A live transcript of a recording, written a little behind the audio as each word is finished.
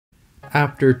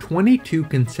After 22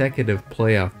 consecutive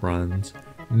playoff runs,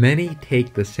 many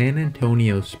take the San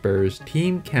Antonio Spurs'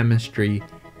 team chemistry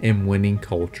and winning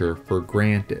culture for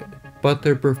granted. But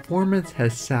their performance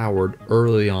has soured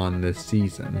early on this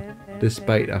season,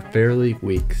 despite a fairly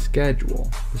weak schedule.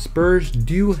 The Spurs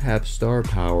do have star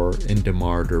power in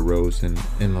DeMar DeRozan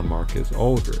and LaMarcus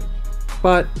Aldridge.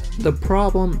 But the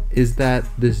problem is that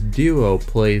this duo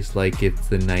plays like it's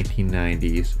the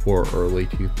 1990s or early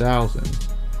 2000s,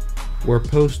 where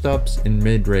post-ups and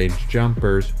mid-range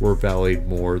jumpers were valued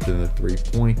more than the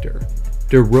three-pointer.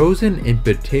 DeRozan in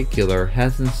particular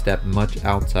hasn't stepped much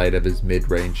outside of his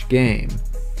mid-range game,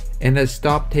 and has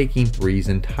stopped taking threes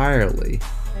entirely,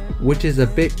 which is a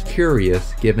bit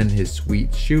curious given his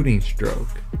sweet shooting stroke.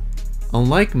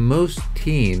 Unlike most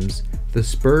teams, the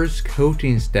Spurs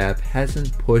coaching staff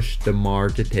hasn't pushed DeMar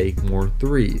to take more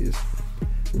threes,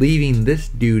 leaving this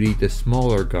duty to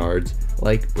smaller guards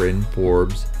like Bryn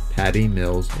Forbes, Patty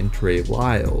Mills, and Trey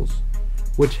Lyles,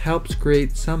 which helps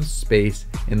create some space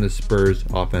in the Spurs'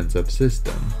 offensive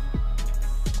system.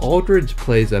 Aldridge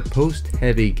plays a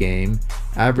post-heavy game,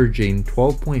 averaging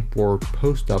 12.4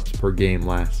 post-ups per game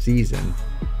last season,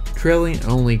 trailing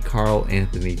only Karl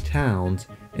Anthony Towns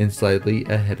and slightly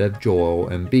ahead of Joel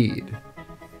Embiid.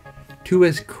 To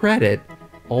his credit,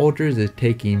 Aldridge is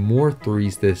taking more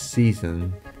threes this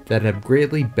season that have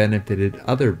greatly benefited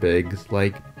other bigs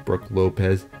like Brook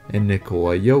Lopez and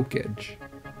Nikola Jokic.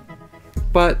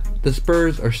 But the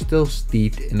Spurs are still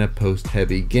steeped in a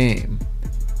post-heavy game.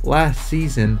 Last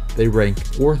season, they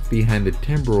ranked 4th behind the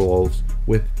Timberwolves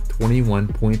with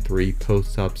 21.3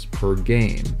 post-ups per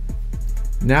game.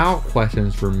 Now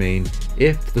questions remain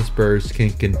if the Spurs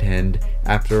can contend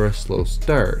after a slow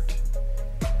start.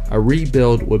 A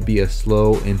rebuild would be a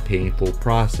slow and painful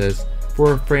process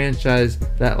for a franchise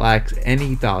that lacks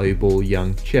any valuable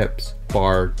young chips,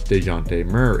 bar DeJounte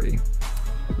Murray,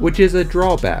 which is a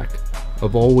drawback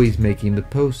of always making the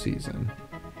postseason.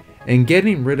 And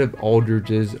getting rid of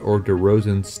Aldridge's or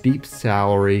DeRozan's steep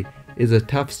salary is a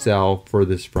tough sell for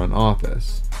this front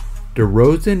office.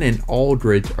 DeRozan and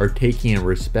Aldridge are taking a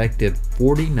respective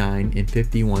 49 and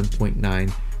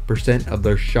 51.9% of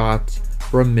their shots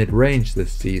from mid-range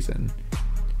this season,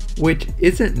 which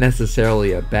isn't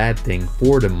necessarily a bad thing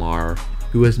for DeMar,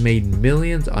 who has made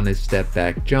millions on his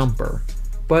step-back jumper,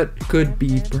 but could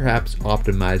be perhaps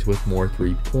optimized with more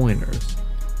three-pointers,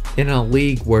 in a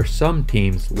league where some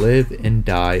teams live and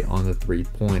die on the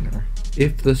three-pointer.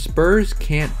 If the Spurs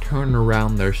can't turn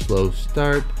around their slow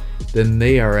start, then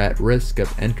they are at risk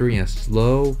of entering a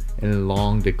slow and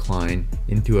long decline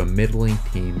into a middling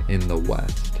team in the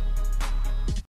West.